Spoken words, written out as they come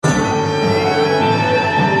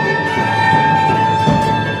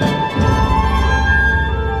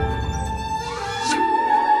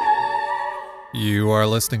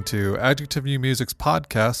listening to Adjective New Music's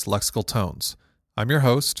podcast, Lexical Tones. I'm your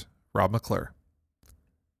host, Rob McClure.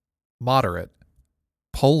 Moderate,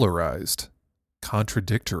 polarized,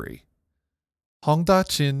 contradictory. Hong Da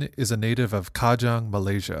Chin is a native of Kajang,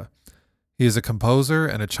 Malaysia. He is a composer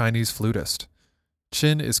and a Chinese flutist.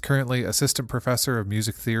 Chin is currently assistant professor of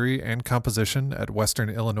music theory and composition at Western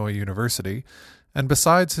Illinois University, and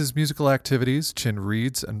besides his musical activities, Chin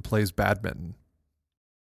reads and plays badminton.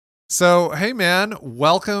 So, hey man,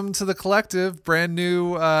 welcome to the collective, brand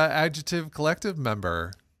new Adjective Collective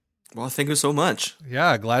member. Well, thank you so much.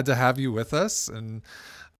 Yeah, glad to have you with us. And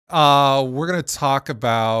we're going to talk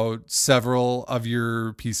about several of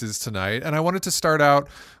your pieces tonight. And I wanted to start out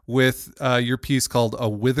with your piece called A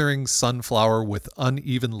Withering Sunflower with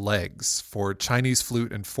Uneven Legs for Chinese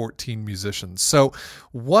flute and 14 musicians. So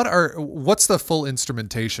what's the full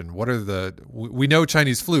instrumentation? We know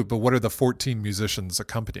Chinese flute, but what are the 14 musicians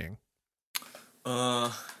accompanying?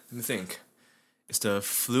 Let me think. It's the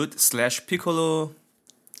flute / piccolo,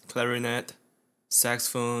 clarinet,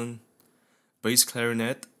 saxophone, bass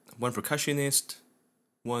clarinet, one percussionist,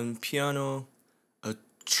 one piano, a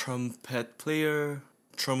trumpet player,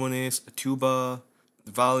 trombonist, a tuba,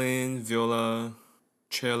 violin, viola,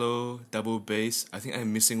 cello, double bass. I think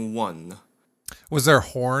I'm missing one. Was there a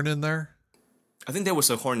horn in there? I think there was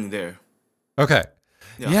a horn in there. Okay.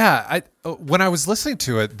 Yeah, when I was listening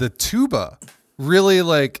to it, the tuba really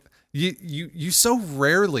you so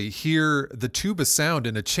rarely hear the tuba sound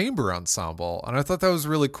in a chamber ensemble, and I thought that was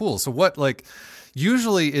really cool. So what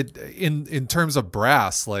usually it in terms of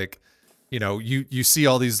brass, you see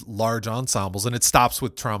all these large ensembles and it stops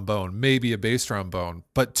with trombone, maybe a bass trombone,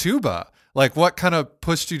 but tuba, what kind of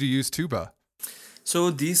pushed you to use tuba? So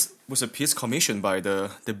this was a piece commissioned by the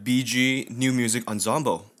BG New Music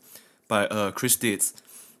Ensemble by Chris Dietz,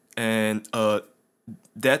 and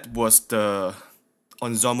that was the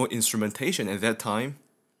ensemble instrumentation at that time.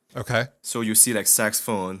 Okay. So you see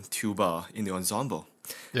saxophone, tuba in the ensemble.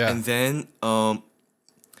 Yeah. And then I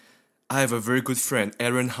have a very good friend,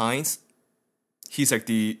 Aaron Hines. He's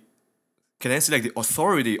the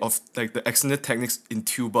authority of the extended techniques in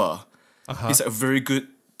tuba. Uh-huh. He's a very good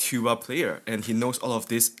tuba player, and he knows all of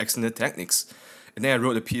these extended techniques. And then I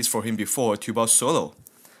wrote a piece for him before, tuba solo.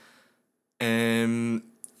 And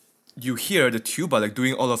you hear the tuba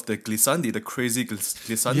doing all of the glissandi, the crazy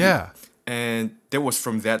glissandi. Yeah. And that was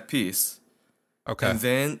from that piece. Okay. And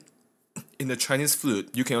then in the Chinese flute,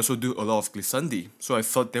 you can also do a lot of glissandi. So I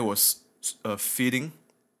thought there was fitting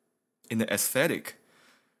in the aesthetic.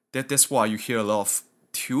 That's why you hear a lot of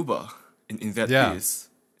tuba in that piece.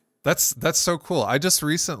 That's so cool. I just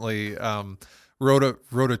recently wrote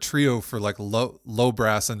a trio for low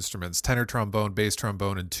brass instruments, tenor trombone, bass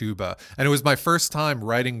trombone, and tuba. And it was my first time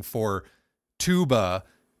writing for tuba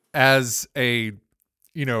as a,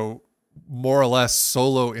 more or less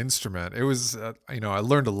solo instrument. It was, I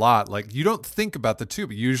learned a lot. You don't think about the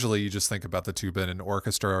tuba. Usually you just think about the tuba in an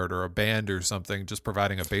orchestra or a band or something, just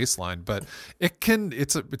providing a bass line. But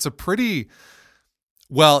it's a pretty,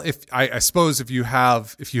 well, I suppose if you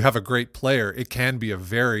have a great player, it can be a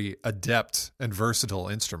very adept and versatile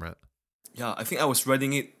instrument. Yeah, I think I was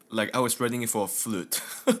writing it for a flute.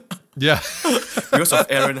 Yeah. Because of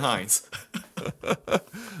Aaron Hines.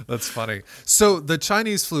 That's funny. So the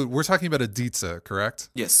Chinese flute, we're talking about a Dizi, correct?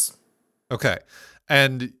 Yes. Okay.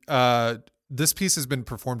 And this piece has been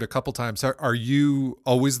performed a couple times. Are you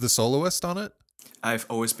always the soloist on it? I've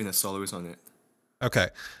always been a soloist on it. Okay.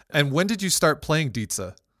 And when did you start playing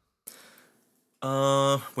Dizi?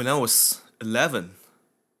 When I was 11.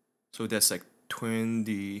 So that's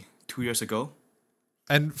 22 years ago.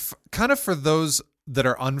 And kind of for those that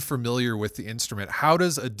are unfamiliar with the instrument, how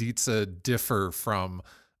does a Dizi differ from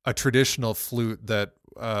a traditional flute that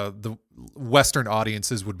the Western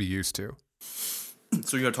audiences would be used to?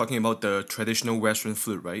 So you're talking about the traditional Western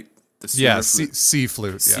flute, right? The flute. C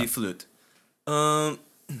flute. C flute.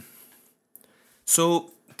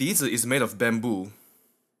 So Dizi is made of bamboo,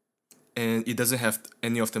 and it doesn't have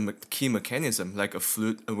any of the key mechanism like a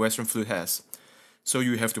Western flute has. So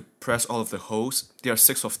you have to press all of the holes. There are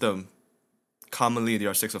 6 of them. Commonly, there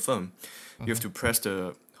are 6 of them. Mm-hmm. You have to press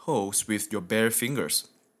the holes with your bare fingers.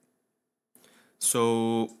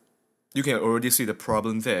 So you can already see the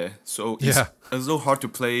problem there. So it's a little hard to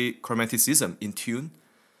play chromaticism in tune.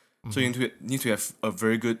 Mm-hmm. So you need to have a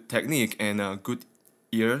very good technique and a good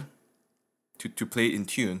ear to play in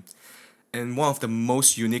tune. And one of the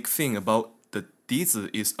most unique thing about the Dizi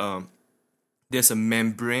is there's a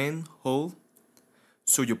membrane hole.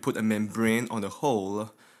 So you put a membrane on the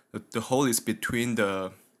hole. The hole is between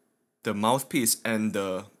the mouthpiece and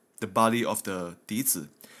the body of the Dizi.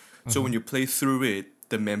 So when you play through it,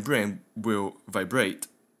 the membrane will vibrate,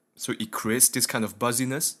 so it creates this kind of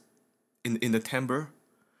buzziness in the timbre.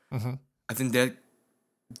 Mm-hmm. I think that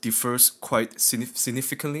differs quite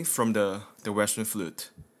significantly from the Western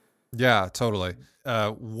flute. Yeah, totally.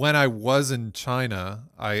 When I was in China,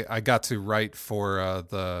 I got to write for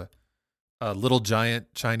the Little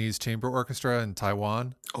Giant Chinese Chamber Orchestra in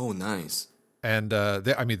Taiwan. Oh, nice. And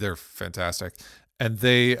they're fantastic. And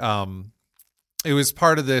they, it was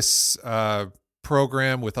part of this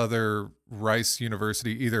program with other Rice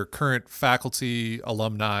University, either current faculty,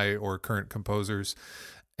 alumni, or current composers.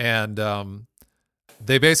 And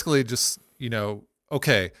they basically just,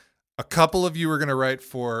 okay, a couple of you are going to write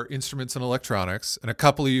for instruments and electronics, and a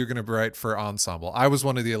couple of you are going to write for ensemble. I was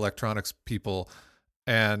one of the electronics people,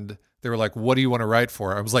 and they were like, what do you want to write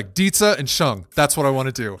for? I was like, Dietze and Sheng. That's what I want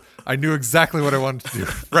to do. I knew exactly what I wanted to do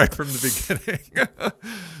right from the beginning.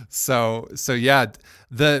 So yeah,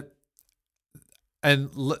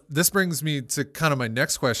 this brings me to kind of my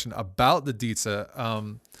next question about the Dietze.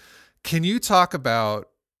 Can you talk about,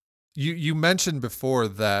 you mentioned before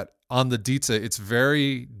that on the Dietze, it's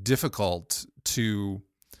very difficult to,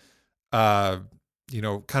 kind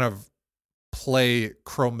of play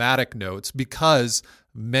chromatic notes, because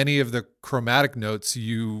many of the chromatic notes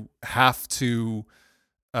you have to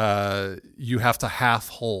half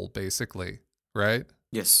hold, basically, right?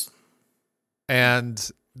 Yes. And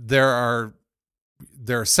there are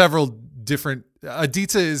several different. A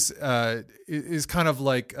Dietze is kind of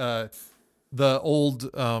like the old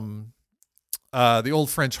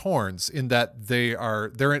French horns, in that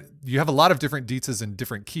you have a lot of different Dietzes in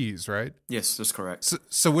different keys, right? Yes, that's correct.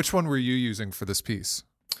 So which one were you using for this piece?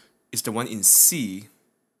 It's the one in C.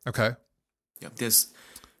 Okay. Yeah, there's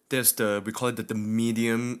we call it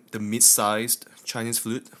the mid-sized Chinese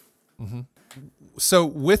flute. Mm-hmm. So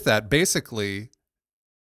with that, basically,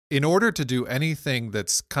 in order to do anything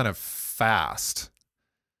that's kind of fast,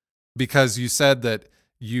 because you said that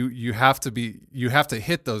you have to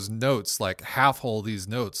hit those notes, like half hold these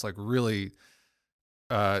notes, like really,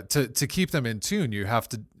 to keep them in tune, you have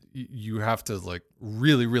to like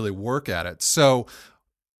really, really work at it. So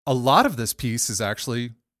a lot of this piece is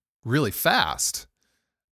actually really fast.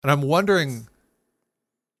 And I'm wondering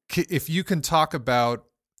if you can talk about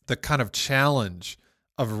the kind of challenge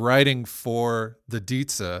of writing for the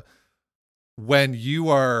Dietze when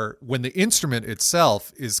the instrument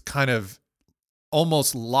itself is kind of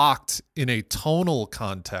almost locked in a tonal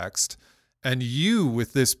context, and you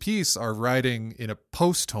with this piece are writing in a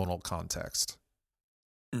post-tonal context.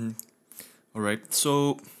 Mm. All right.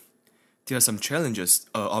 So there are some challenges,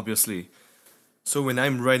 obviously. So when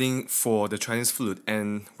I'm writing for the Chinese flute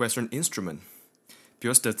and Western instrument,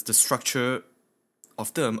 because the structure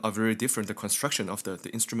of them are very different, the construction of the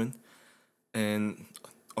instrument, and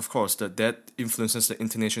of course that influences the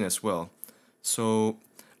intonation as well. So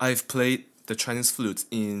I've played the Chinese flute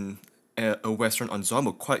in a Western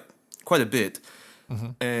ensemble quite a bit, mm-hmm.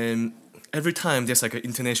 and every time there's like an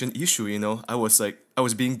intonation issue, I was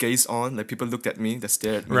being gazed on, like people looked at me, they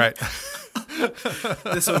stared at me. Right.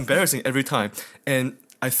 It's so embarrassing every time. And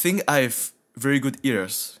I think I have very good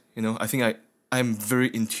ears, I think I'm very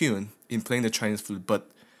in tune in playing the Chinese flute,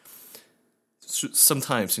 but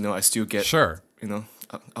sometimes, I still get, sure,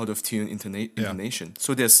 out of tune intonation. Yeah.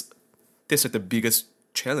 So that's like the biggest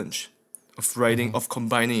challenge of writing, mm-hmm. of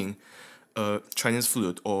combining Chinese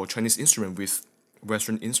flute or Chinese instrument with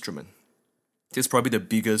Western instrument. This is probably the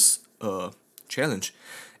biggest challenge.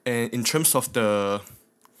 And in terms of the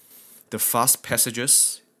fast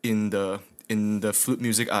passages in the flute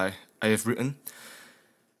music I have written,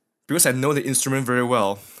 because I know the instrument very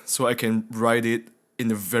well, so I can write it in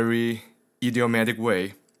a very idiomatic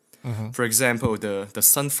way. Mm-hmm. For example, the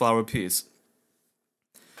Sunflower piece,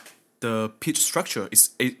 the pitch structure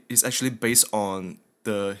is actually based on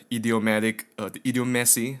the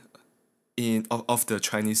idiomacy of the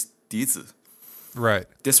Chinese Dietze. Right.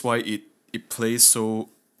 That's why it plays so.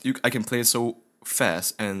 I can play so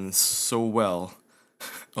fast and so well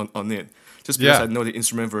on it, just because I know the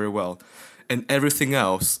instrument very well, and everything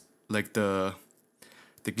else, like the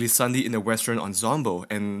glissandi in the Western ensemble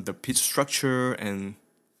and the pitch structure and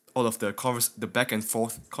all of the back and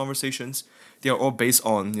forth conversations, they are all based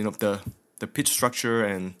on the pitch structure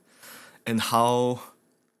and how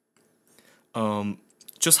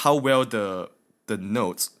just how well the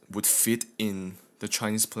notes would fit in the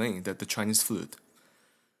Chinese playing, the Chinese flute.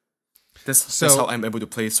 That's how I'm able to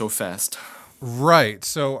play so fast. Right.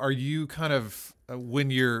 So are you kind of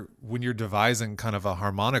when you're devising kind of a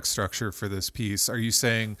harmonic structure for this piece, are you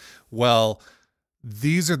saying, well,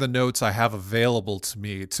 these are the notes I have available to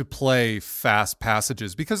me to play fast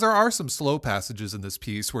passages, because there are some slow passages in this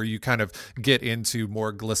piece where you kind of get into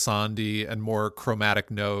more glissandi and more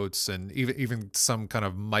chromatic notes, and even some kind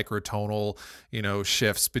of microtonal,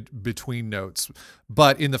 shifts between notes.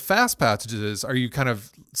 But in the fast passages, are you kind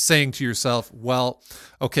of saying to yourself, well,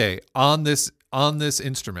 okay, on this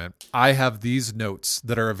instrument, I have these notes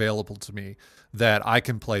that are available to me that I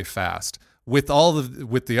can play fast. With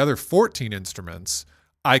the other 14 instruments,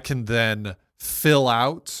 I can then fill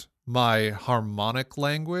out my harmonic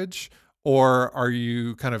language, or are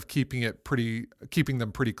you kind of keeping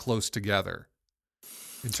them pretty close together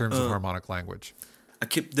in terms of harmonic language? I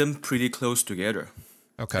keep them pretty close together.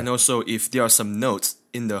 Okay. And also, if there are some notes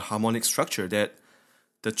in the harmonic structure that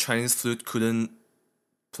the Chinese flute couldn't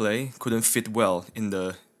fit well in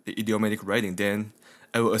the idiomatic writing, then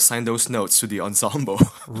I will assign those notes to the ensemble.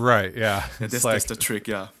 Right, yeah. That's the trick,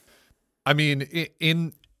 yeah. I mean,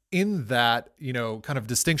 in that, kind of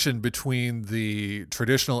distinction between the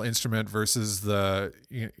traditional instrument versus the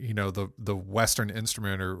Western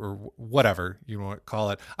instrument, or whatever you want to call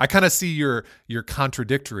it, I kind of see your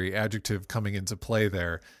contradictory adjective coming into play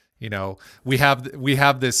there. We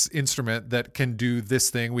have this instrument that can do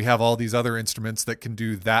this thing. We have all these other instruments that can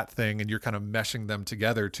do that thing, and you're kind of meshing them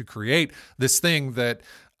together to create this thing that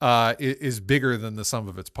is bigger than the sum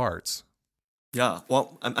of its parts. Yeah,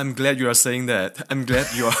 well, I'm glad you are saying that. I'm glad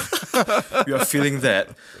you are you are feeling that.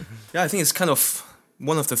 Yeah, I think it's kind of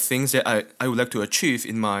one of the things that I would like to achieve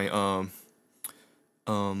in my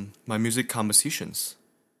my music compositions.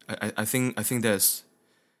 I think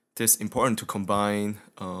that's important to combine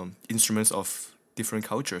instruments of different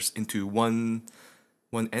cultures into one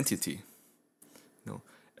entity.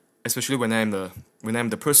 Especially when I'm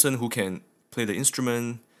the person who can play the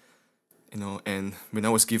instrument, and when I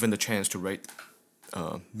was given the chance to write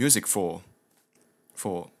music for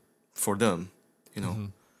them, Mm-hmm.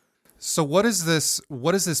 So what is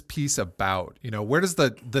this piece about? Where does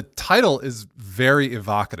the title is very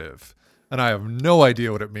evocative, and I have no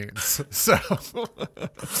idea what it means. So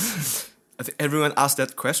I think everyone asked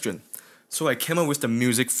that question. So I came up with the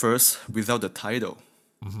music first without the title.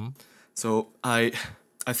 Mm-hmm. So I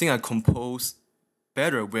think I compose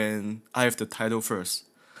better when I have the title first.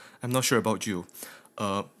 I'm not sure about you.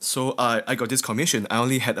 So I got this commission. I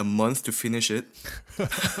only had a month to finish it.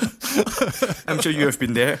 I'm sure you have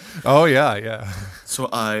been there. Oh yeah. So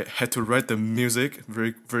I had to write the music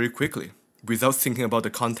very, very quickly without thinking about the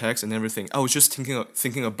context and everything. I was just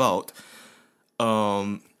thinking about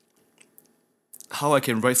how I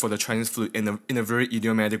can write for the Chinese flute in a very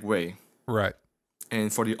idiomatic way. Right.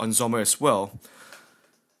 And for the ensemble as well.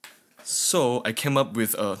 So I came up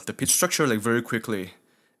with the pitch structure very quickly,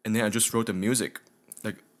 and then I just wrote the music,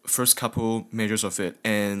 first couple measures of it.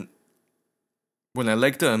 And when I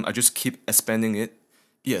like them, I just keep expanding it.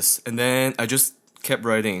 Yes, and then I just kept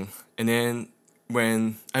writing. And then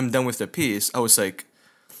when I'm done with the piece, I was like,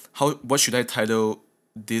 what should I title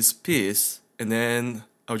this piece? And then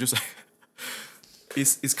I was just like,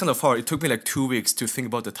 it's kind of hard. It took me 2 weeks to think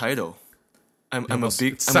about the title.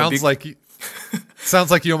 Sounds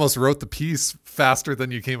like you almost wrote the piece faster than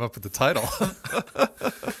you came up with the title.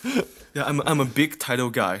 Yeah, I'm a big title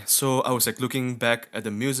guy. So I was looking back at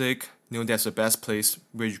the music. That's the best place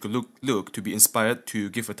where you could look to be inspired to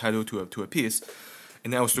give a title to a piece.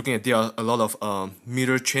 And then I was looking at there are a lot of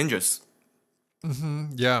meter changes.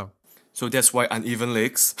 Mm-hmm, yeah. So that's why uneven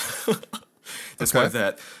licks. That's why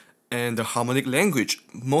that. And the harmonic language,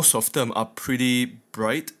 most of them are pretty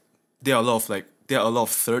bright. There are a lot of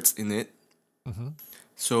thirds in it. Mm-hmm.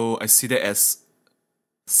 So I see that as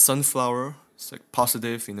sunflower. It's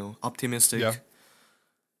positive, optimistic. Yeah.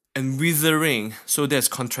 And withering, so that's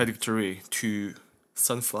contradictory to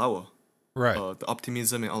sunflower. Right. The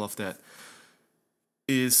optimism and all of that.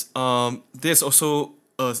 Is there's also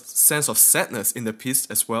a sense of sadness in the piece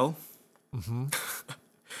as well. Mm-hmm.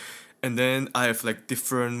 And then I have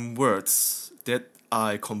different words that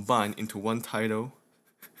I combine into one title.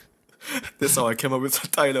 That's how I came up with the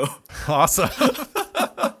title. Awesome.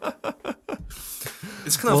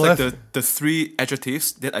 It's kind of the three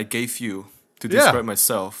adjectives that I gave you to describe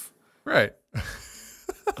myself. Right.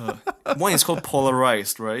 One is called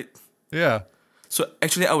polarized, right? Yeah. So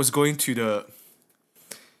actually I was going to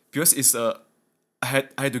because it's I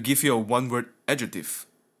had to give you a one word adjective.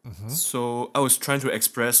 Mm-hmm. So I was trying to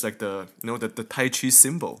express the Tai Chi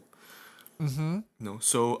symbol. Mm-hmm.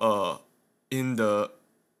 So in the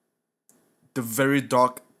very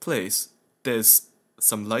dark place there's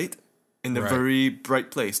some light. In the very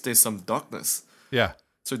bright place there's some darkness. Yeah.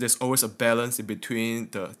 So there's always a balance in between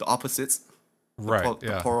the opposites. Right.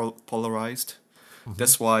 The polarized.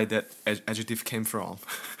 That's why that adjective came from.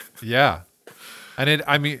 Yeah. And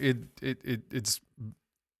it's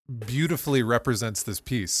beautifully represents this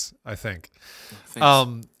piece, I think.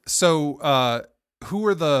 So who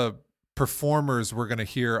are the performers we're going to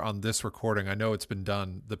hear on this recording? I know it's been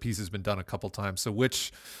done. The piece has been done a couple times. So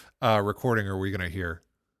which recording are we going to hear?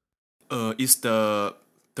 It's the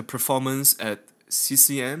performance at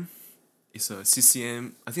CCM. It's a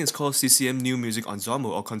CCM. I think it's called CCM New Music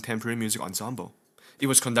Ensemble or Contemporary Music Ensemble. It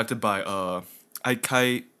was conducted by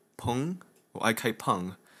Aikai Peng or Aikai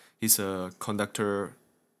Peng. He's a conductor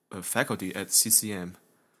faculty at CCM.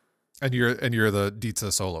 And you're the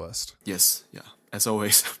Dizi soloist. Yes, yeah, as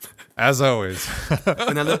always. As always.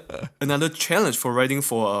 another challenge for writing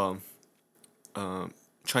for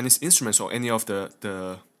Chinese instruments or any of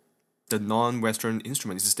the non-Western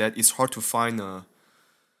instruments is that it's hard to find a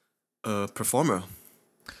performer.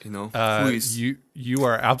 Who is you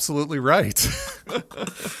are absolutely right.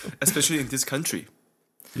 Especially in this country.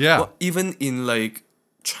 Yeah. Well, even in like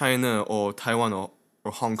China or Taiwan or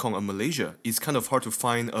Hong Kong or Malaysia, it's kind of hard to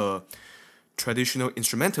find a traditional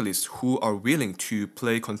instrumentalist who are willing to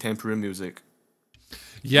play contemporary music.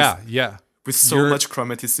 Yeah, with so much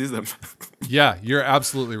chromaticism. Yeah, you're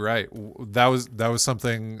absolutely right. That was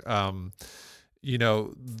something.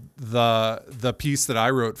 The piece that I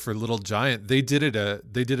wrote for Little Giant, they did it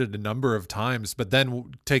a number of times, but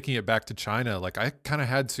then taking it back to China, like I kind of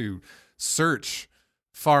had to search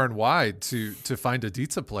far and wide to find a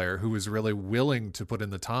Dizi player who was really willing to put in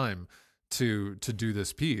the time to do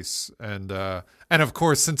this piece. And of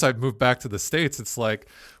course, since I've moved back to the States, it's like,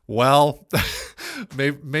 well,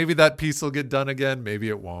 maybe that piece will get done again. Maybe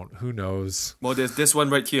it won't. Who knows? Well, there's this one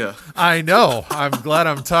right here. I know. I'm glad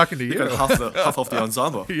I'm talking to you. You got half of the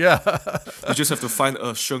ensemble. Yeah. You just have to find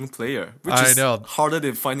a sheng player, which is harder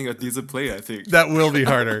than finding a Dizi player, I think. That will be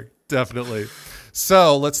harder, definitely.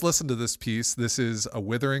 So let's listen to this piece. This is A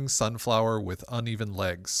Withering Sunflower with Uneven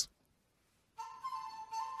Legs.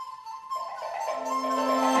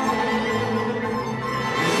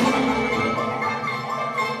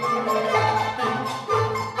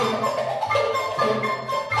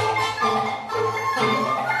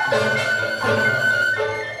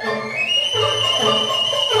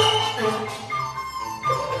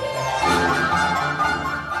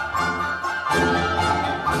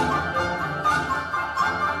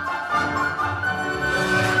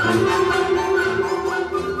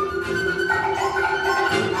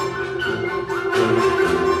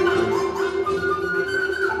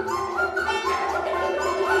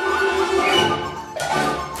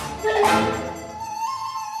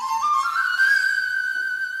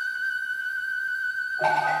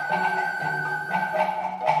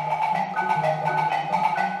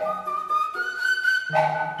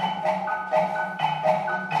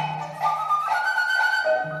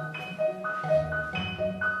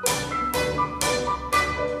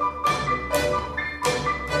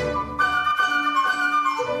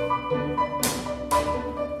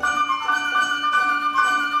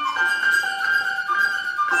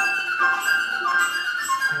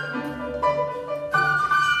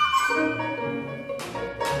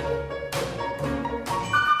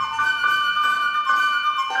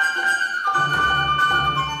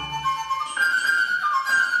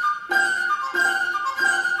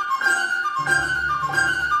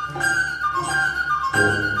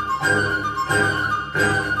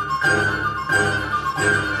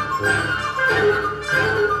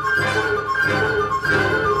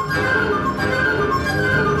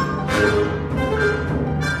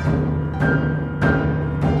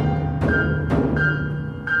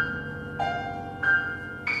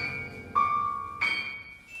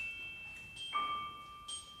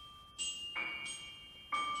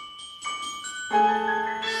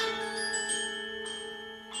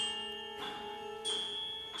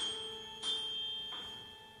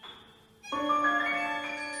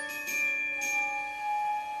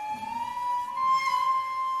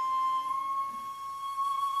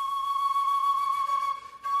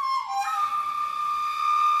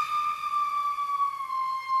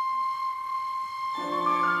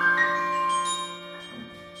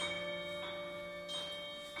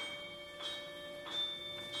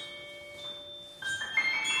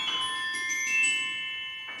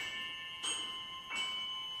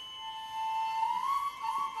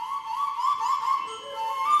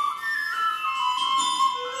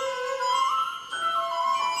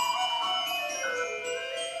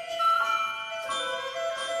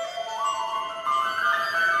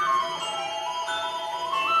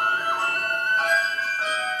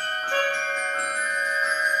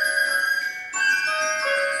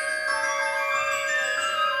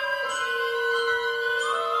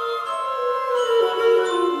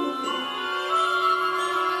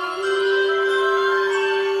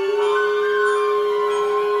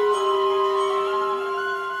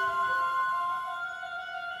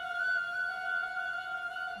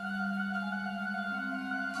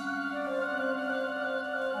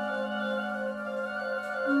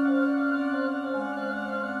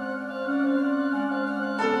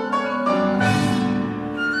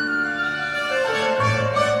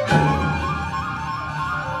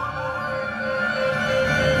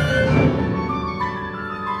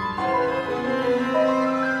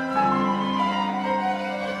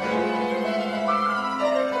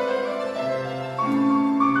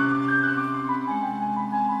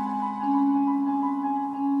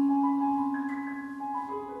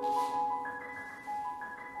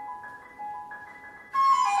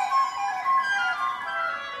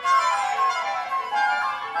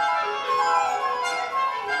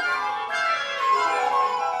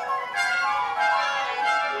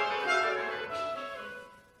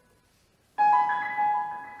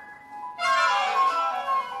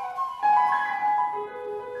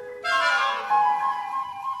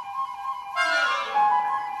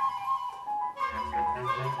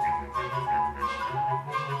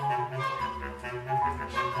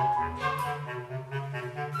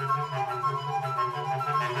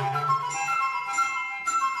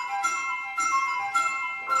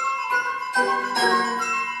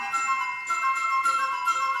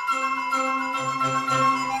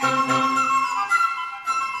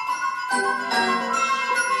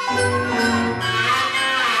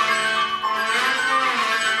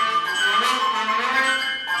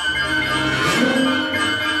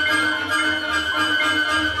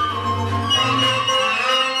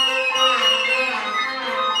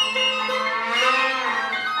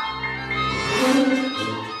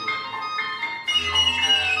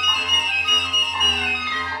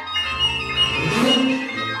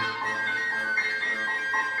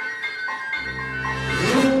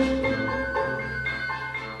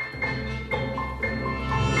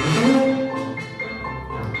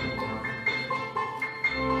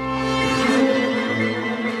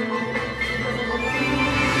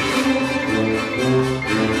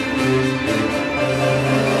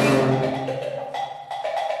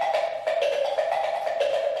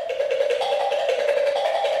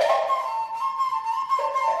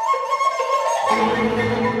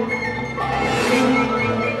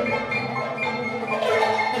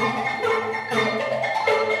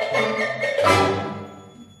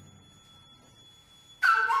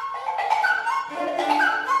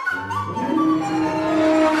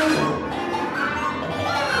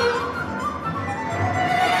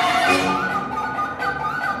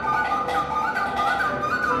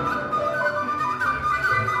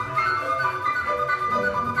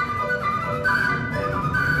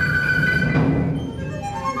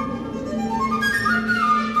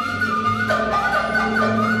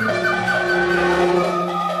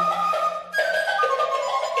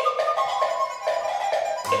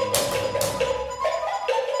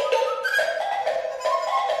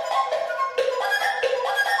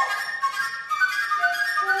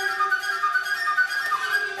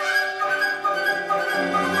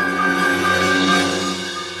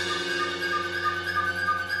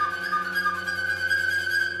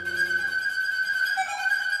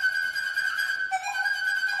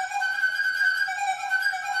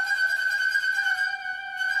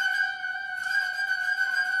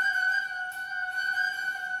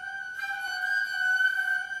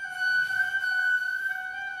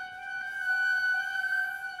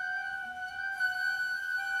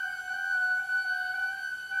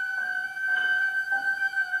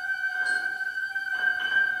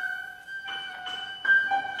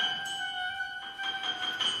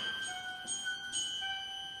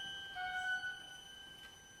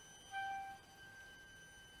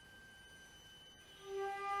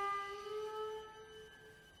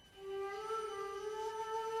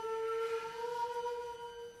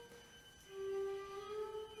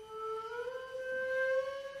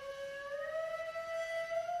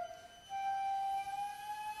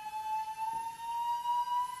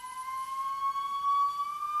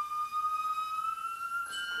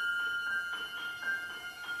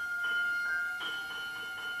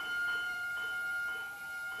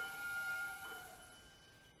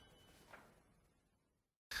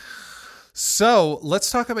 So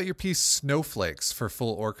let's talk about your piece Snowflakes for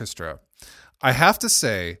full orchestra. I have to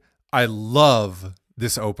say, I love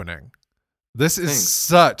this opening. This is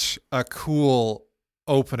such a cool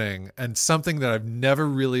opening and something that I've never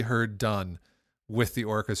really heard done with the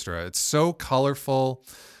orchestra. It's so colorful,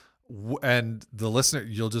 and the listener,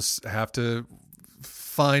 you'll just have to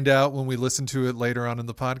find out when we listen to it later on in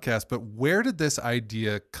the podcast. But where did this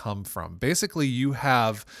idea come from? Basically, you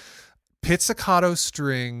have pizzicato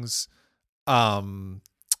strings,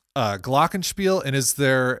 glockenspiel, and is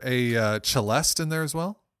there a celeste in there as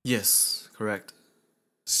well? Yes, correct.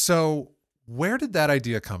 So where did that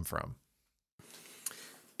idea come from?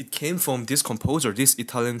 It came from this composer, this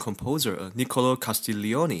Italian composer, Niccolo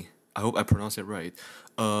Castiglione. I hope I pronounced it right.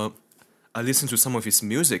 I listened to some of his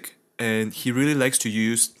music, and he really likes to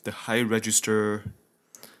use the high register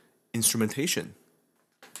instrumentation.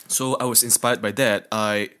 So I was inspired by that.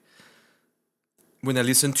 When I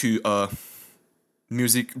listen to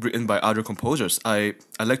music written by other composers, I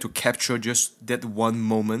like to capture just that one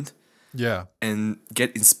moment, and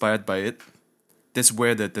get inspired by it. That's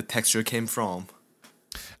where the texture came from.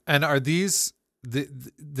 And are these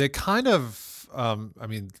the kind of I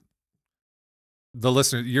mean, the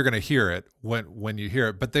listener, you're going to hear it when you hear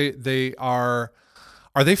it, but they are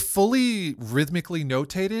they fully rhythmically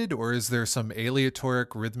notated, or is there some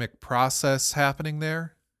aleatoric rhythmic process happening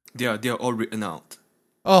there? They are all written out.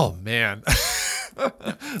 Oh man.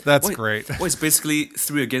 That's great. Well, it's basically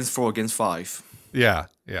 3 against 4 against 5. Yeah.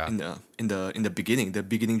 In the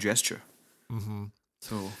beginning gesture. Mm-hmm.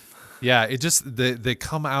 So yeah, it just they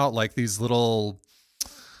come out like these little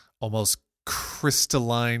almost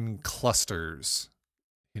crystalline clusters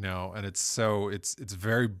and it's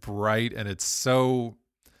very bright, and it's so.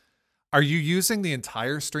 Are you using the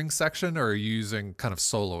entire string section, or are you using kind of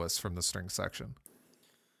soloists from the string section?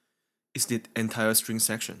 It's the entire string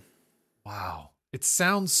section. Wow. It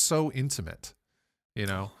sounds so intimate,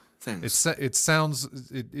 Thanks. It sounds,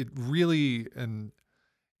 it really, and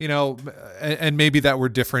maybe that were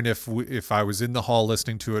different if I was in the hall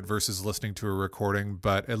listening to it versus listening to a recording,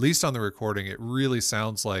 but at least on the recording, it really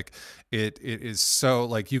sounds like it is so,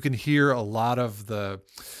 like, you can hear a lot of the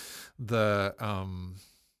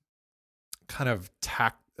kind of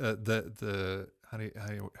the how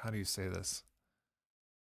do you say this?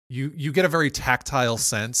 You get a very tactile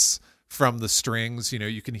sense from the strings.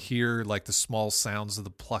 You can hear like the small sounds of the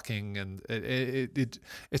plucking, and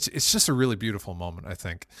it's just a really beautiful moment, I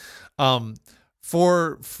think.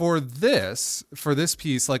 For this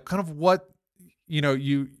piece, like, kind of what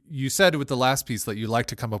you said with the last piece that you like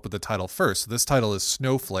to come up with the title first. So this title is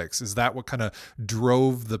Snowflakes. Is that what kind of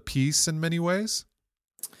drove the piece in many ways?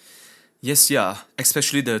 Yes, yeah,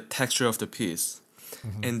 especially the texture of the piece.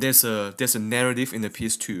 Mm-hmm. And there's a narrative in the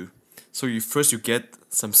piece too. So you get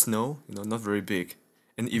some snow, not very big,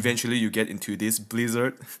 and eventually you get into this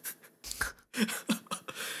blizzard.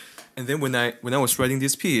 And then when I was writing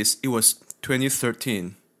this piece, it was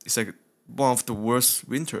 2013. It's like one of the worst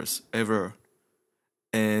winters ever.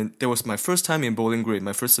 And that was my first time in Bowling Green,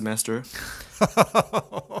 my first semester.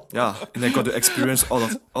 Yeah, and I got to experience all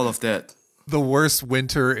of that. The worst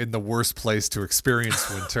winter in the worst place to experience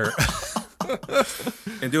winter.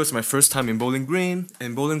 And it was my first time in Bowling Green,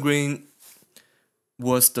 and Bowling Green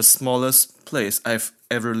was the smallest place I've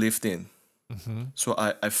ever lived in. Mm-hmm. So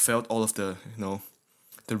I felt all of the,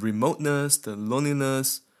 the remoteness, the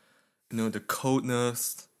loneliness, the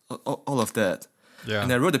coldness, all of that. Yeah.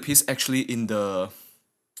 And I wrote the piece actually in the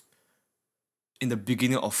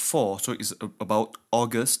beginning of fall, so it's about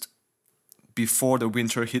August, before the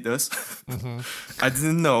winter hit us. Mm-hmm. I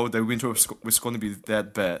didn't know the winter was going to be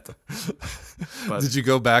that bad. But did you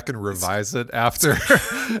go back and revise it after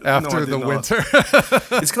the winter?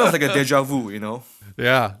 It's kind of like a deja vu,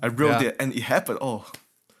 Yeah. I wrote it and it happened. Oh,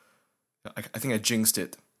 I think I jinxed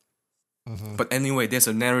it. Mm-hmm. But anyway, there's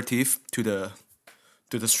a narrative to the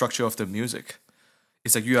structure of the music.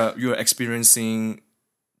 It's like you are experiencing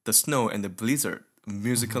the snow and the blizzard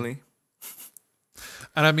musically. Mm-hmm.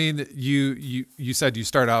 And I mean, you said you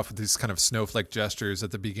start off with these kind of snowflake gestures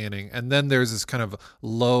at the beginning, and then there's this kind of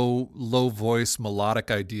low voice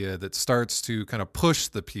melodic idea that starts to kind of push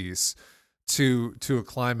the piece to a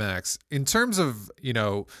climax. In terms of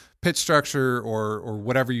pitch structure or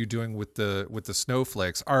whatever you're doing with the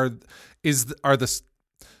snowflakes, are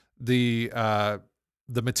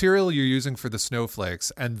the material you're using for the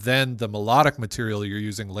snowflakes and then the melodic material you're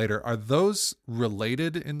using later, are those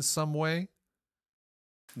related in some way?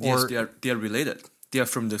 Yes, they are related. They are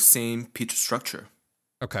from the same pitch structure.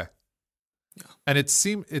 Okay. Yeah. And it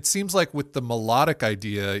seems like with the melodic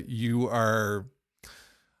idea,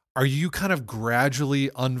 are you kind of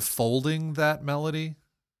gradually unfolding that melody?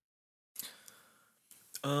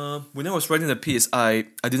 When I was writing the piece, I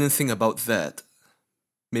didn't think about that.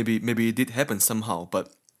 Maybe it did happen somehow,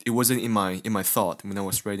 but it wasn't in my thought when I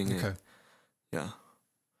was writing it. Yeah.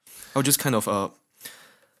 I was just kind of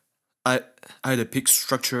I had a pick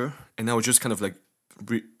structure, and I was just kind of like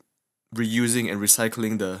reusing and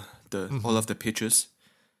recycling the mm-hmm. all of the pitches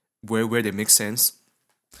where they make sense.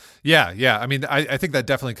 Yeah. I mean, I think that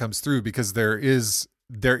definitely comes through because there is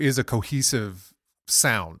a cohesive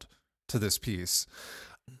sound to this piece.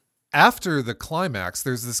 After the climax,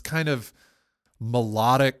 there's this kind of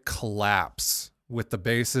melodic collapse with the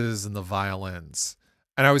basses and the violins.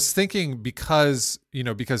 And I was thinking because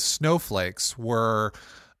snowflakes were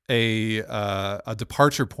a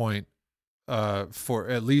departure point for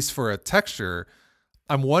at least for a texture,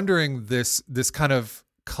 I'm wondering this kind of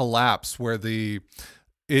collapse where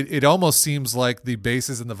it almost seems like the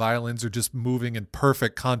basses and the violins are just moving in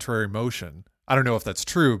perfect contrary motion. I don't know if that's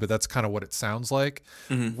true, but that's kind of what it sounds like.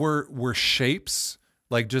 Mm-hmm. Were shapes,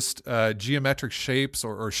 like just geometric shapes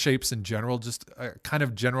or shapes in general, just a kind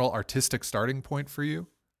of general artistic starting point for you?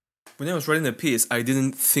 When I was writing the piece, I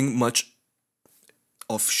didn't think much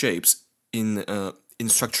of shapes in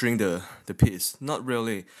structuring the piece. Not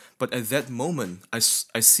really. But at that moment, I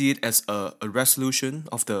see it as a resolution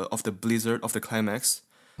of the blizzard, of the climax.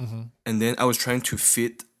 Mm-hmm. And then I was trying to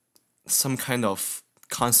fit some kind of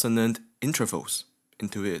consonant intervals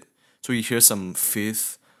into it. So you hear some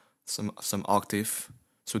fifth, some octave.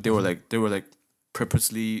 So they mm-hmm. were like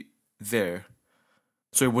purposely there.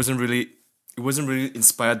 So it wasn't really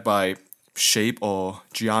inspired by shape or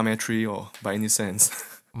geometry or by any sense.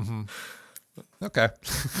 Mm-hmm. Okay.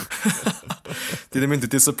 Didn't mean to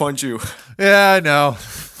disappoint you. Yeah, I know.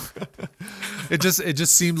 It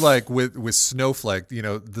just seemed like with Snowflake,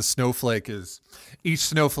 the snowflake each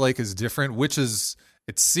snowflake is different, which is,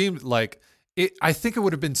 it seemed like it. I think it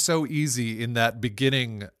would have been so easy in that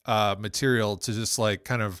beginning material to just like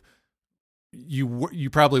kind of, you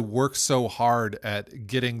probably work so hard at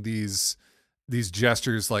getting these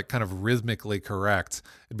gestures like kind of rhythmically correct.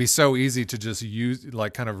 It'd be so easy to just use,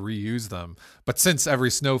 like, kind of reuse them. But since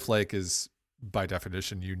every snowflake is by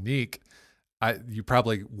definition unique, you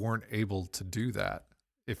probably weren't able to do that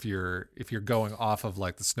if you're going off of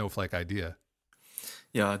like the snowflake idea.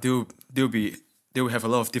 Yeah, they will have a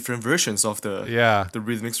lot of different versions of the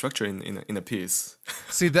rhythmic structure in a piece.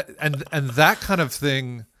 See that, and that kind of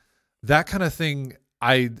thing,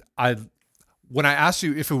 I when I asked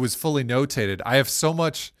you if it was fully notated, I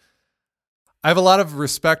have a lot of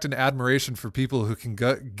respect and admiration for people who can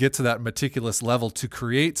get to that meticulous level to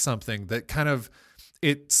create something that kind of,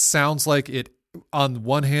 it sounds like it, on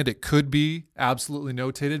one hand, it could be absolutely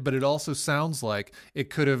notated, but it also sounds like it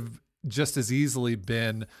could have just as easily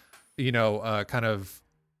been, kind of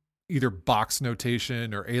either box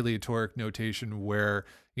notation or aleatoric notation where,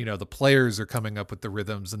 the players are coming up with the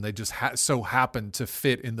rhythms and they just so happen to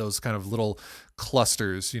fit in those kind of little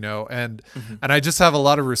clusters, and I just have a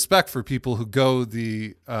lot of respect for people who go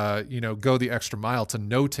the extra mile to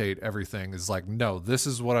notate everything. Is like, no, this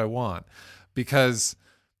is what I want, because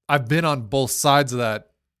I've been on both sides of that,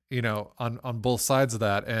 on both sides of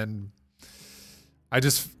that. And I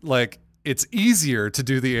just like, it's easier to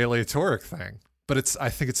do the aleatoric thing, but I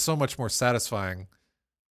think it's so much more satisfying,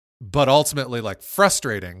 but ultimately like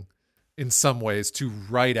frustrating in some ways to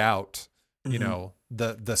write out,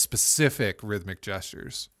 the specific rhythmic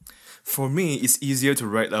gestures. For me, it's easier to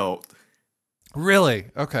write out.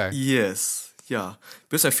 Really? Okay. Yes. Yeah.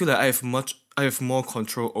 Because I feel like I have more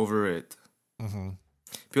control over it. Mm-hmm.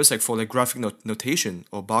 Because like for like graphic notation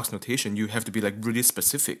or box notation, you have to be like really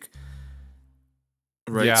specific,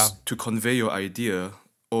 right? Yeah. To convey your idea,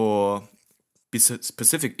 or be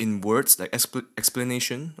specific in words, like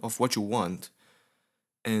explanation of what you want.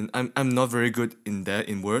 And I'm not very good in that,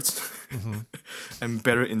 in words. Mm-hmm. I'm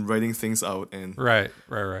better in writing things out. And right.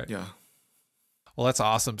 Yeah. Well, that's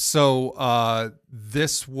awesome. So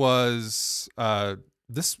this was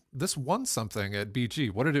this won something at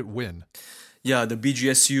BG. What did it win? Yeah, the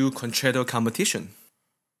BGSU concerto competition.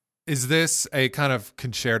 Is this a kind of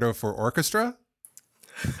concerto for orchestra?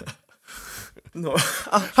 No.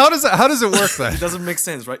 How does it work then? It doesn't make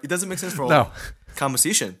sense, right? It doesn't make sense for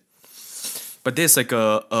composition. But there's like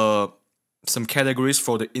some categories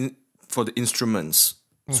for the instruments.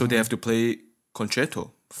 Mm-hmm. So they have to play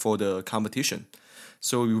concerto for the competition.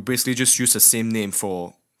 So you basically just use the same name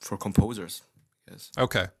for composers. Yes.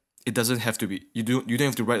 Okay. It doesn't have to be, you don't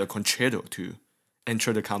have to write a concerto to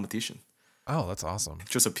enter the competition. Oh, that's awesome.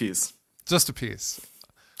 Just a piece.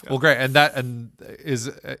 Yeah. Well, great. And is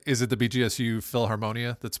it the BGSU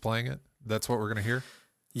Philharmonia that's playing it? That's what we're going to hear?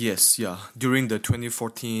 Yes, yeah. During the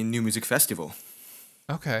 2014 New Music Festival.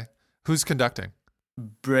 Okay. Who's conducting?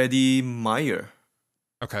 Brady Meyer.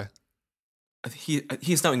 Okay.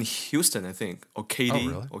 He's now in Houston, I think. Or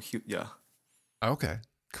Katy. Oh, really? Yeah. Okay.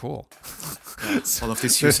 Cool. Yeah, all of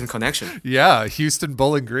this Houston connection. Yeah, Houston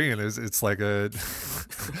Bowling Green it's like a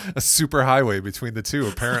super highway between the two,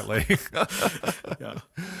 apparently. Yeah.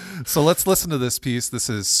 So let's listen to this piece. This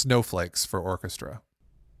is Snowflakes for orchestra.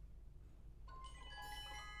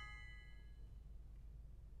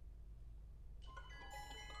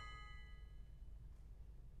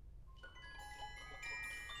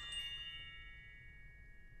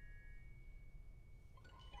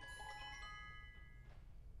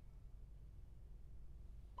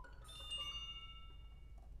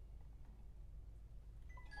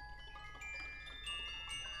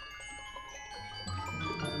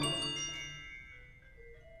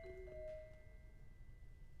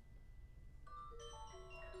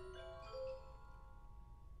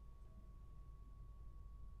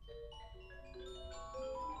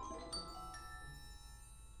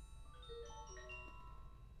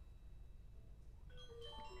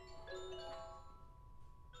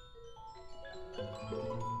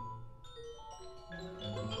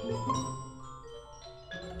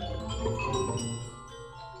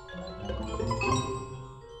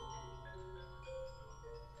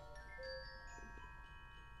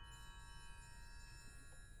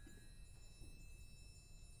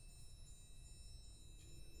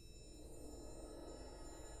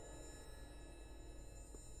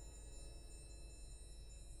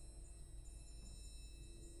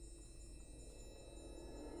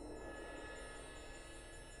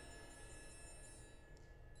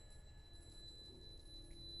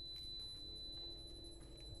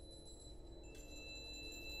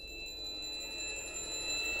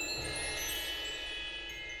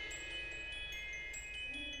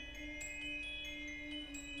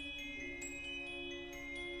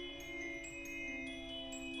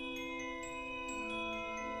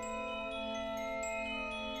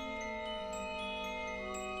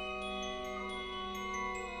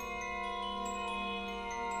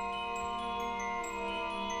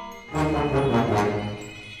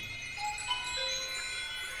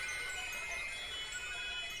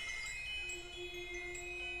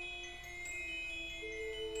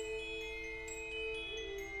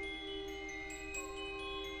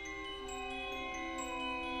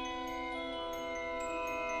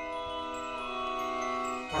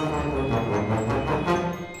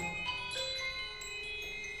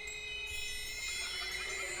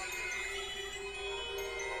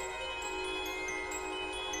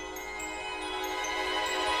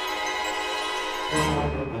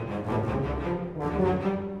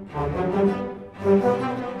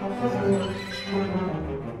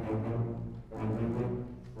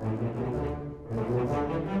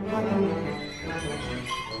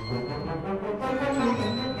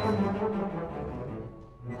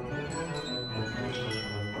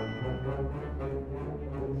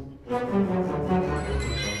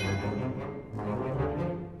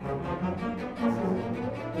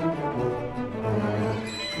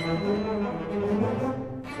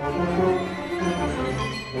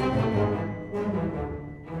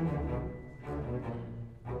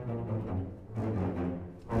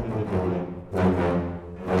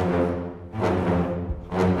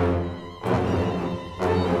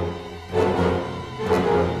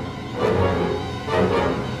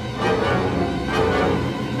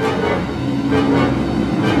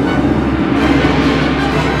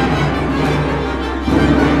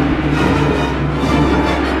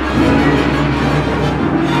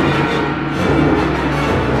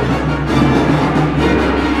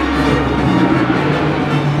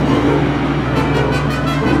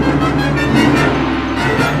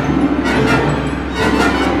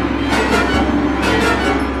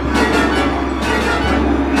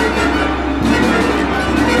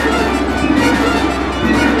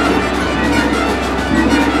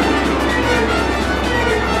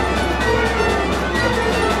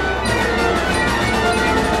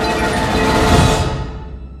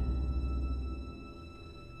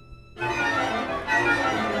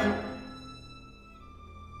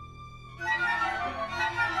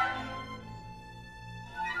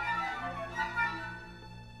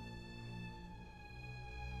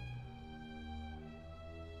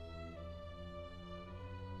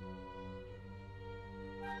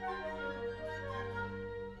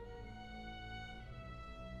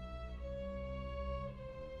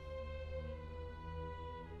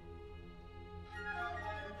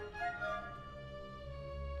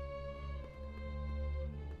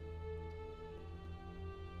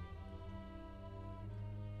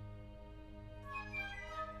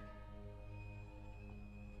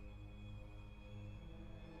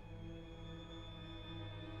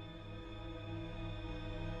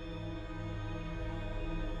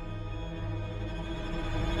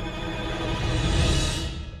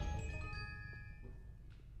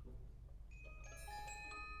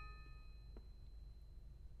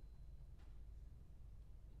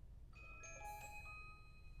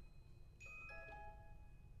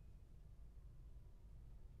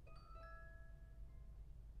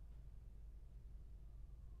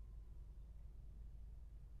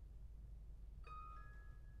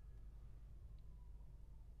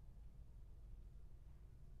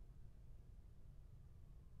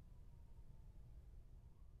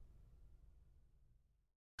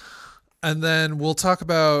 And then we'll talk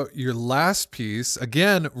about your last piece.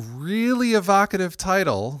 Again, really evocative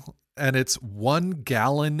title, and it's 1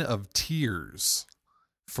 Gallon of Tears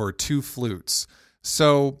for 2 flutes.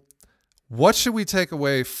 So, what should we take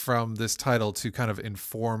away from this title to kind of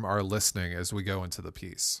inform our listening as we go into the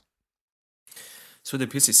piece? So the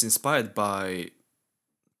piece is inspired by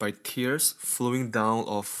tears flowing down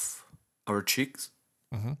of our cheeks.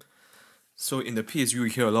 Mm-hmm. So in the piece, you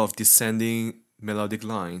hear a lot of descending melodic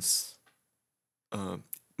lines,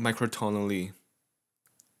 microtonally,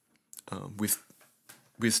 with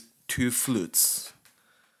 2 flutes,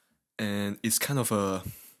 and it's kind of a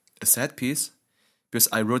sad piece because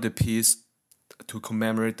I wrote the piece to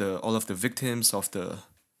commemorate all of the victims of the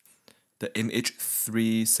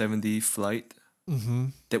MH370 flight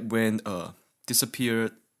that went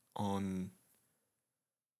disappeared on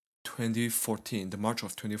 2014, the March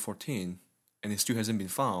of 2014, and it still hasn't been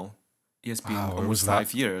found. It has been almost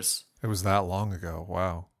 5 years. It was that long ago.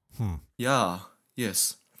 Wow. Yeah,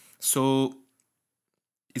 yes. So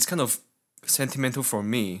it's kind of sentimental for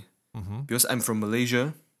me because I'm from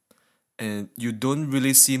Malaysia, and you don't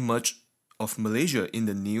really see much of Malaysia in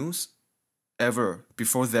the news ever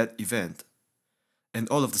before that event. And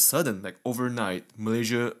all of a sudden, like overnight,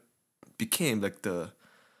 Malaysia became like the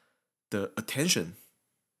attention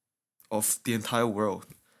of the entire world.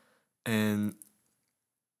 And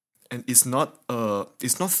and it's not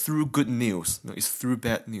through good news. No, it's through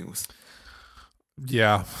bad news.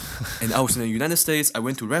 Yeah. And I was in the United States. I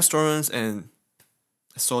went to restaurants and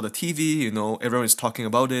I saw the TV. You know, everyone is talking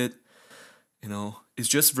about it. You know, it's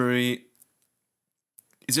just very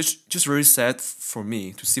sad for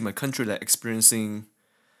me to see my country like experiencing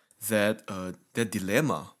that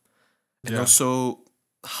dilemma, and also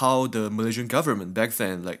how the Malaysian government back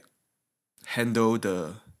then like handled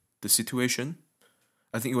the situation.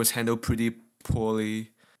 I think it was handled pretty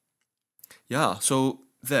poorly. Yeah, so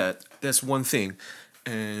that's one thing,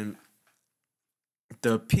 and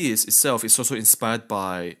the piece itself is also inspired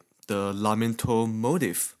by the lamento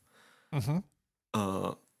motif,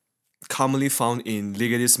 commonly found in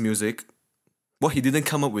Ligeti's music. Well, he didn't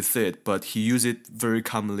come up with it, but he used it very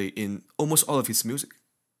commonly in almost all of his music.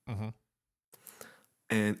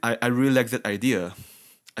 And I really like that idea.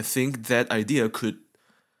 I think that idea could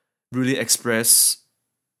really express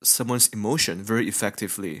someone's emotion very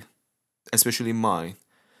effectively, especially mine,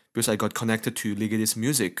 because I got connected to Ligeti's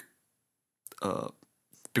music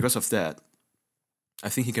because of that. I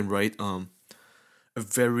think he can write a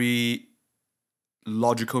very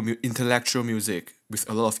logical, intellectual music with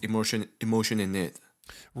a lot of emotion in it.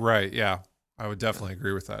 Right, yeah. I would definitely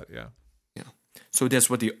agree with that, yeah. Yeah. So that's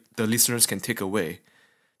what the listeners can take away.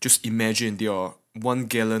 Just imagine there are 1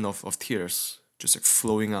 gallon of tears just like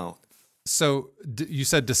flowing out. So you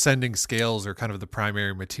said descending scales are kind of the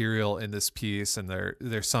primary material in this piece, and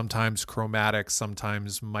they're sometimes chromatic,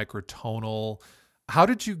 sometimes microtonal. How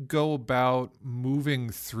did you go about moving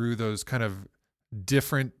through those kind of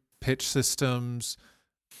different pitch systems,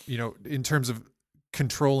 you know, in terms of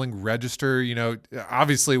controlling register? You know,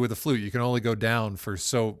 obviously with a flute you can only go down for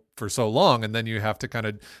so long, and then you have to kind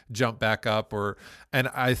of jump back up, and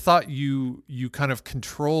I thought you kind of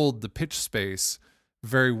controlled the pitch space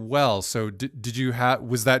very well. So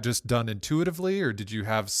was that just done intuitively, or did you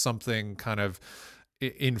have something kind of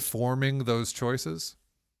informing those choices?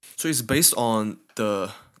 So it's based on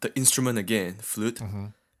the instrument again, flute.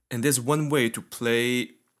 And there's one way to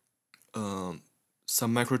play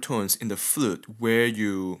some microtones in the flute where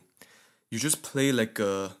you just play like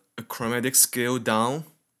a chromatic scale down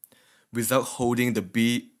without holding the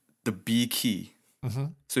B key.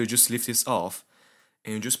 So you just lift this off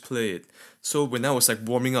and you just play it. So when I was like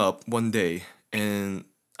warming up one day, and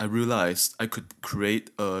I realized I could create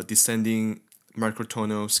a descending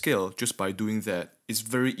microtonal scale just by doing that. It's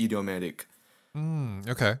very idiomatic.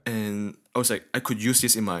 Okay. And I was like, I could use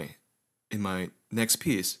this in my next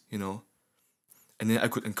piece, you know. And then I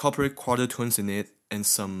could incorporate quarter tones in it and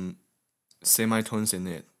some semitones in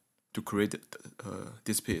it to create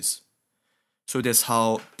this piece. So that's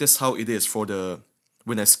how it is for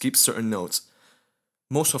when I skip certain notes.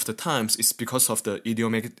 Most of the times it's because of the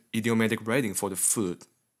idiomatic writing for the flute.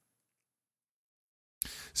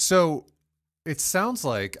 So it sounds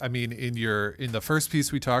like, I mean, in the first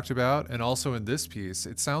piece we talked about, and also in this piece,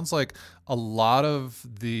 it sounds like a lot of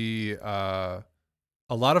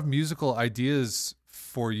musical ideas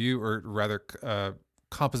for you, or rather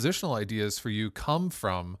compositional ideas for you, come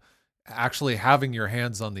from actually having your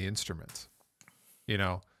hands on the instrument, you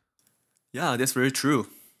know? Yeah, that's very true.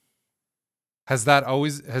 Has that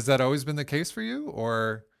always been the case for you,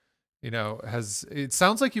 or, you know, it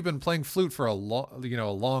sounds like you've been playing flute for a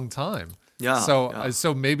long time. Yeah.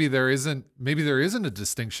 So maybe there isn't a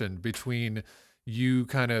distinction between you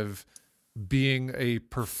kind of being a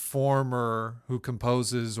performer who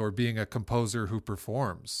composes or being a composer who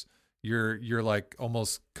performs. You're like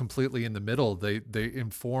almost completely in the middle. They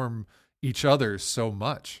inform each other so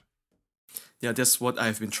much. Yeah, that's what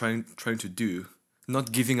I've been trying to do.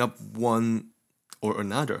 Not giving up one or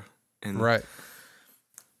another. And right.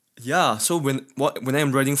 Yeah, so when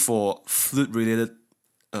I'm writing for flute related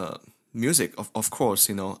music, of course,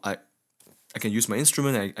 you know, I can use my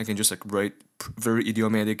instrument. I can just like write very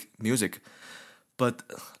idiomatic music, but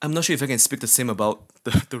I'm not sure if I can speak the same about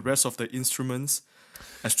the rest of the instruments.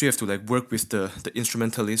 I still have to like work with the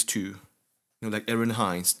instrumentalist to, you know, like Aaron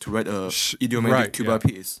Hines, to write a idiomatic tuba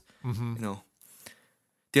piece. You know,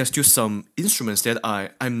 there are still some instruments that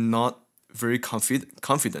I'm not very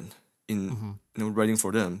confident in, you know, writing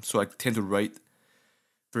for them. So I tend to write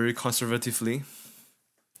very conservatively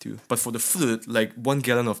too. But for the flute, like 1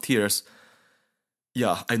 gallon of tears,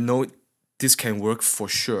 yeah, I know this can work for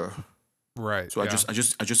sure. Right. So I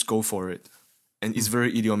just go for it. And it's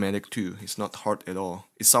very idiomatic too. It's not hard at all.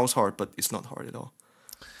 It sounds hard, but it's not hard at all.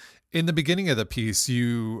 In the beginning of the piece,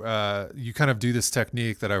 you kind of do this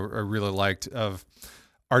technique that I really liked of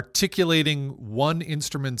articulating one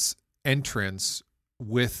instrument's entrance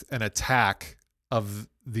with an attack of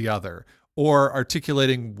the other, or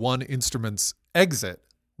articulating one instrument's exit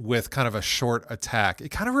with kind of a short attack. It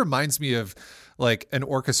kind of reminds me of like an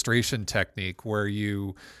orchestration technique where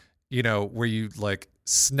where you like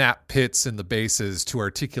snap pits in the basses to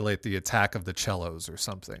articulate the attack of the cellos or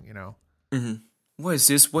something, Mm-hmm. What is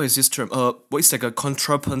this? What is this term? What is like a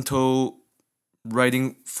contrapuntal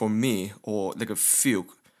writing for me, or like a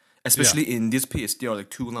fugue? Especially in this piece, there are like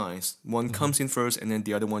two lines. One comes in first, and then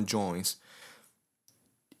the other one joins.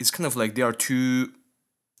 It's kind of like there are two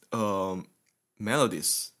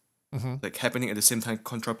melodies like happening at the same time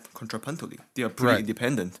contrapuntally. They are pretty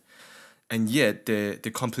independent, and yet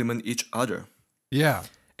they complement each other. Yeah.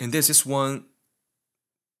 And there's this one.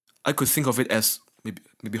 I could think of it as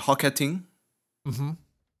maybe hocketing. Mm-hmm.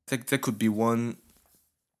 That could be one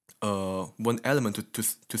element to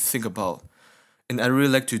think about. And I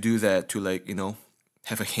really like to do that, to like,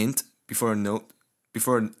 have a hint before a note,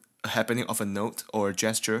 before a happening of a note or a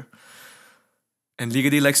gesture. And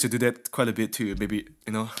Ligeti likes to do that quite a bit too. Maybe,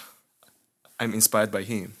 I'm inspired by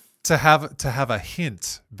him. To have a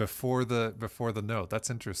hint before the note. That's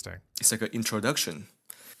interesting. It's like an introduction.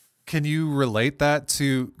 Can you relate that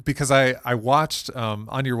to, because I watched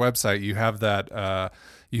on your website, you have that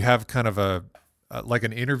you have kind of a like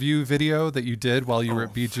an interview video that you did while you were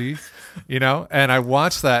at BG, and I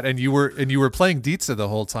watched that, and you were playing Dietze the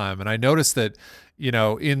whole time, and I noticed that,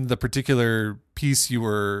 in the particular piece you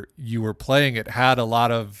were playing, it had a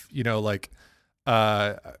lot of, like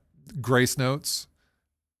grace notes,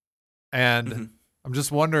 and I'm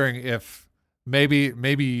just wondering if maybe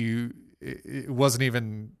it wasn't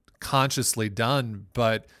even consciously done,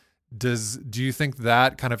 but do you think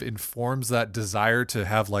that kind of informs that desire to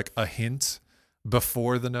have like a hint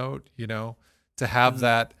before the note, to have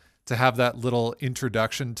that little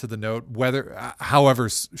introduction to the note, whether however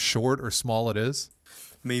short or small it is?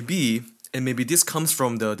 Maybe this comes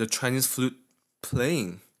from the Chinese flute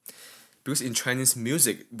playing, because in Chinese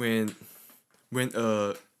music, when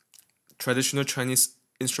a traditional Chinese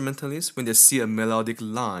instrumentalist, when they see a melodic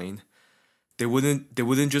line, they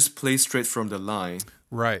wouldn't just play straight from the line.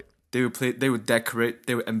 Right. They would decorate,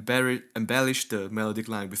 they would embellish the melodic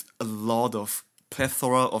line with a lot of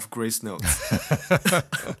plethora of grace notes.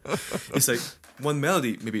 It's like one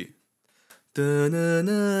melody, maybe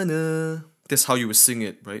da-na-na-na. That's how you would sing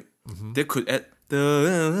it, right? They could add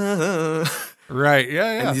the right,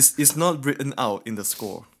 yeah. And it's not written out in the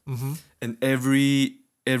score. And every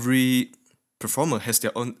performer has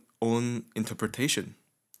their own interpretation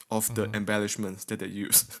of the embellishments that they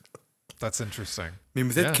use. That's interesting. Maybe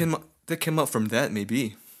that came out from that,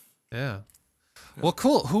 maybe. Yeah. Well,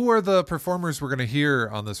 cool. Who are the performers we're going to hear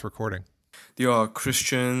on this recording? They are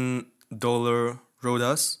Christian Doller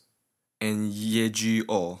Rodas and Yeji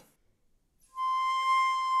O.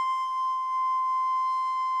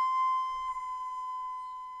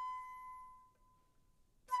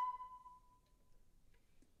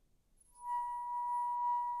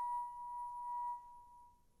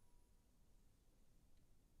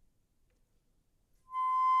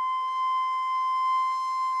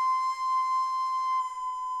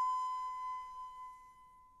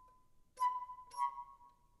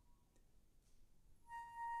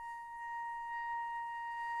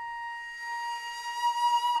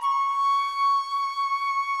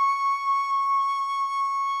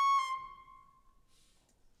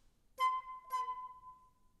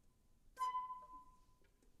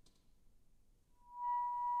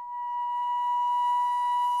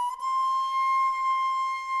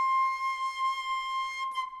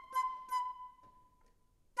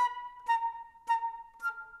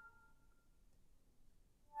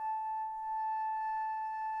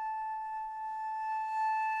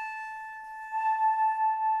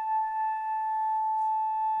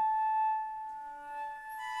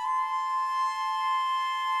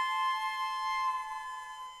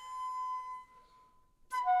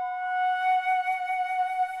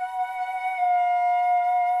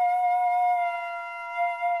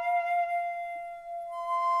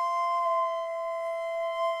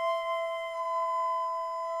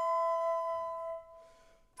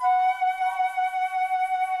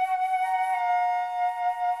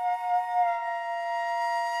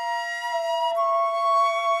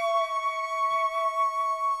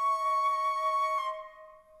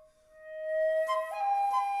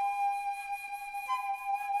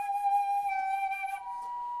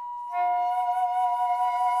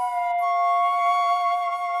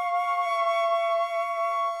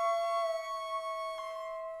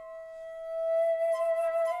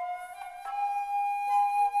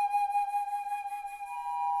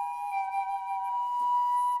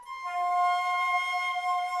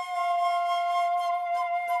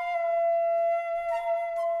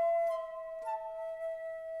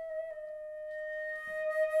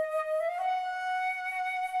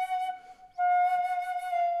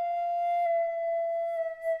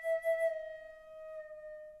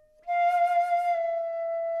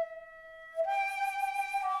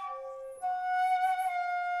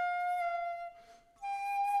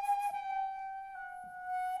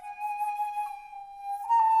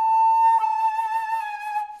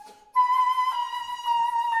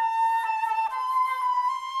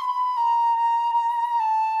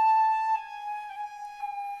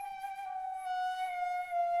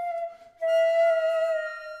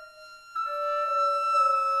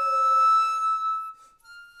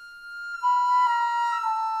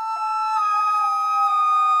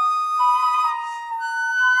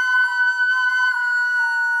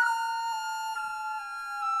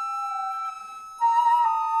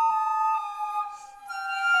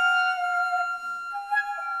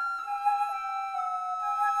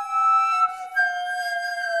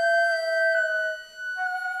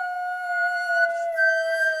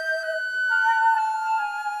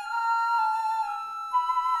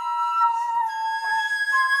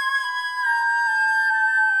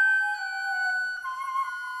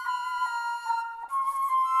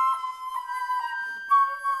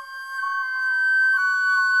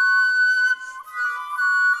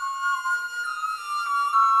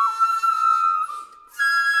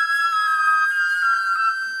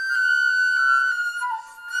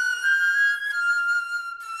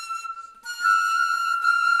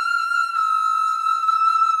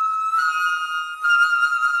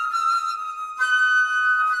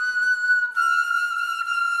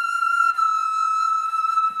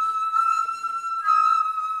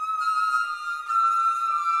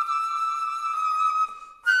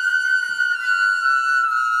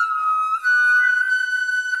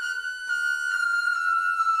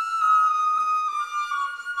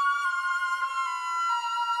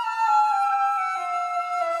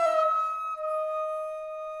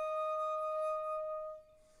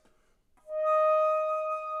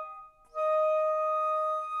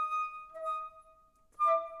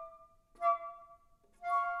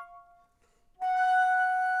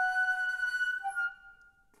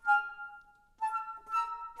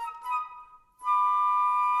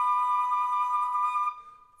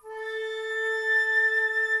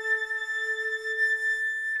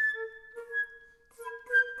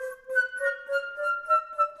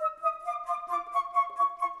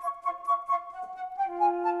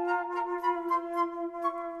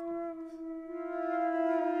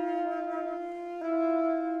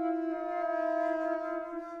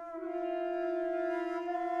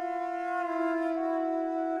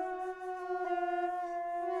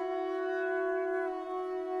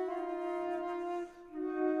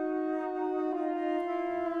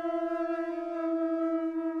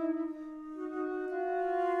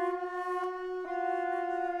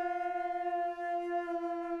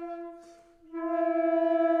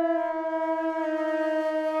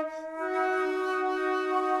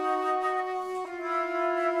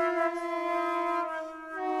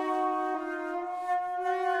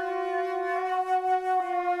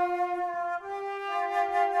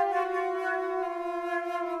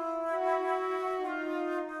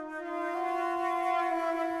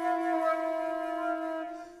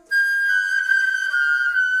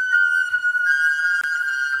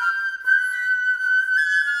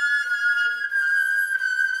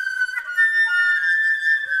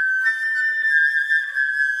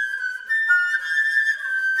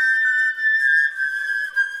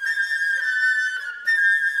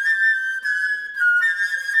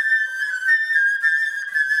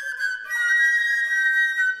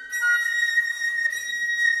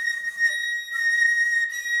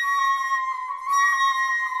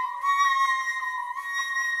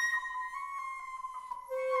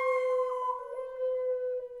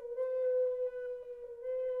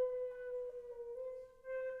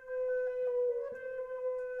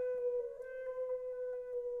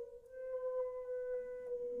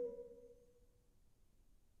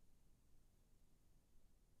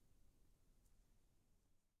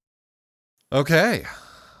 Okay.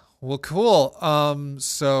 Well, cool.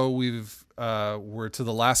 So we're to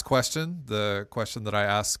the last question, the question that I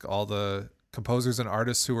ask all the composers and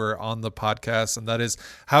artists who are on the podcast, and that is,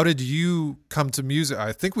 how did you come to music?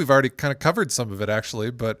 I think we've already kind of covered some of it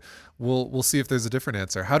actually, but we'll see if there's a different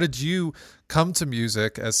answer. How did you come to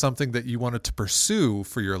music as something that you wanted to pursue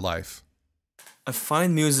for your life? I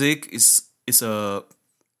find music is a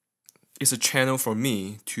channel for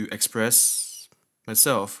me to express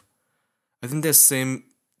myself. I think that's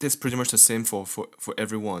pretty much the same for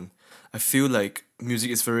everyone. I feel like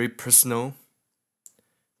music is very personal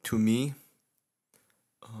to me.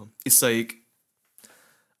 It's like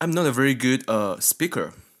I'm not a very good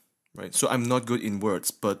speaker, right? So I'm not good in words,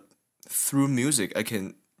 but through music I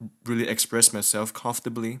can really express myself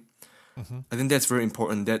comfortably. Mm-hmm. I think that's very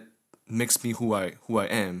important. That makes me who I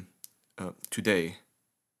am today.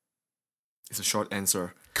 It's a short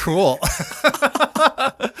answer. Cool.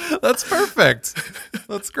 That's perfect.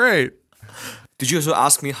 That's great. Did you also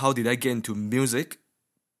ask me how did I get into music?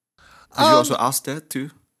 Did you also ask that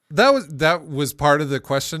too? That was part of the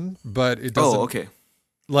question, but it doesn't. Oh, okay.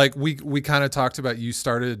 Like we kind of talked about, you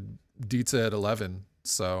started Dizi at 11,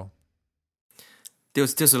 so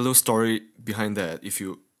there's a little story behind that. If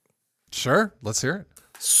you sure, let's hear it.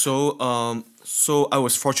 So I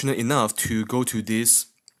was fortunate enough to go to this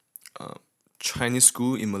Chinese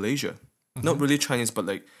school in Malaysia. Mm-hmm. Not really Chinese, but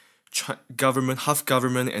like half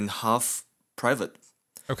government and half private.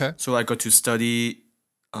 Okay. So I got to study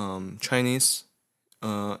Chinese,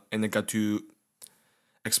 and I got to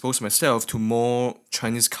expose myself to more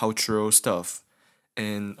Chinese cultural stuff.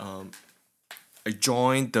 And I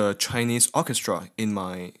joined the Chinese orchestra in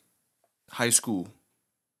my high school.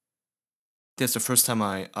 That's the first time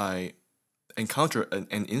I encountered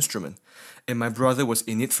an instrument. And my brother was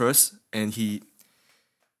in it first, and he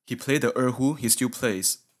played the erhu. He still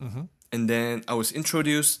plays. Mm-hmm. And then I was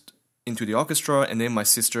introduced into the orchestra, and then my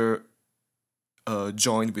sister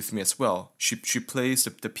joined with me as well. She plays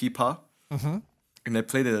the pipa, mm-hmm. and I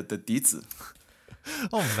play the dizi.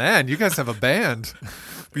 Oh man, you guys have a band.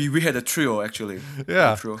 We had a trio actually.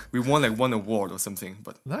 Yeah, trio. We won like one award or something.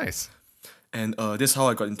 But nice. And that's how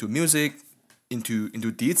I got into music, into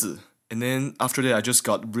dizi. And then after that, I just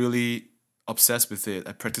got really obsessed with it.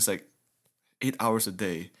 I practiced like 8 hours a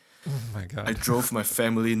day. Oh my God. I drove my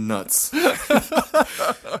family nuts.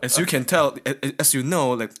 As you can tell, as you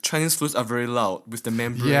know, like Chinese flutes are very loud with the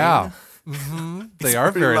membrane. Yeah. Mm-hmm. They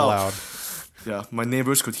are very loud. Yeah, my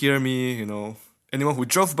neighbors could hear me, anyone who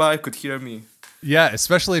drove by could hear me. Yeah,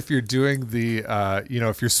 especially if you're doing the,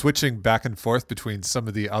 if you're switching back and forth between some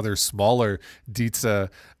of the other smaller dizi,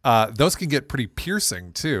 those can get pretty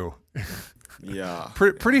piercing too. Yeah.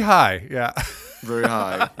 Pretty high, yeah. Very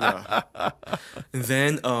high, yeah. And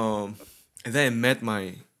then I met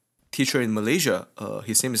my teacher in Malaysia.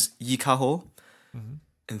 His name is Yi Kaho. Mm-hmm.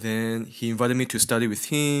 And then he invited me to study with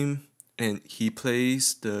him. And he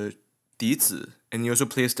plays the dizi. And he also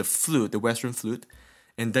plays the flute, the Western flute.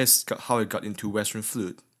 And that's how I got into Western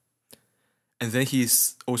flute. And then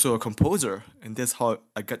he's also a composer. And that's how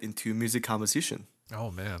I got into music composition.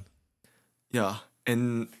 Oh, man. Yeah.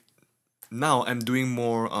 And now I'm doing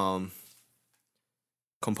more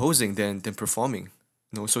composing than performing.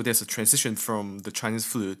 So there's a transition from the Chinese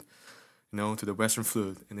flute, to the Western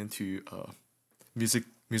flute, and then to music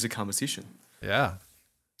composition. Yeah.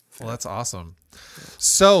 Well, that's awesome.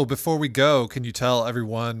 So before we go, can you tell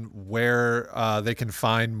everyone where they can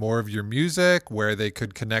find more of your music, where they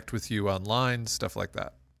could connect with you online, stuff like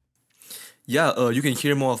that? Yeah, you can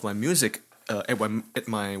hear more of my music at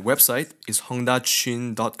my website. Is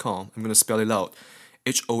hongdachin.com. I'm going to spell it out.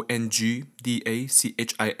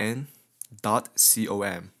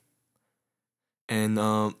 HONGDACHIN.com.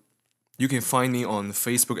 And you can find me on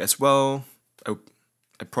Facebook as well. I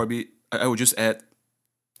would just add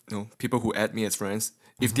people who add me as friends.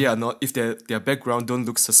 If they are not, if their background don't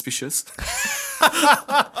look suspicious,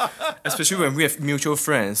 especially when we have mutual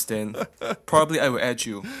friends, then probably I will add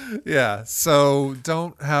you. Yeah, so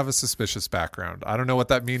don't have a suspicious background. I don't know what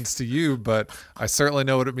that means to you, but I certainly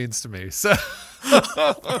know what it means to me. So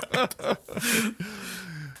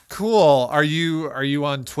cool. Are you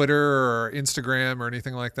on Twitter or Instagram or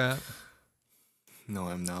anything like that? No,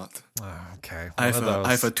 I'm not. Oh, okay. I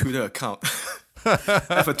have a Twitter account. I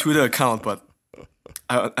have a Twitter account, but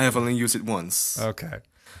I have only used it once. Okay.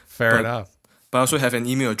 Fair enough. But I also have an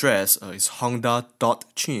email address. It's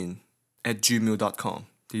hongda.chin@gmail.com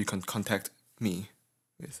that you can contact me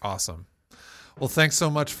with. Awesome. Well, thanks so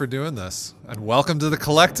much for doing this, and welcome to the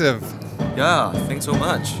collective. Yeah, thanks so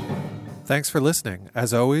much. Thanks for listening.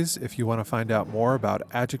 As always, if you want to find out more about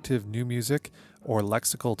Adjective New Music or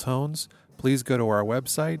lexical tones, please go to our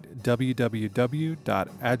website,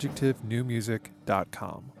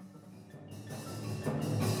 www.adjectivenewmusic.com.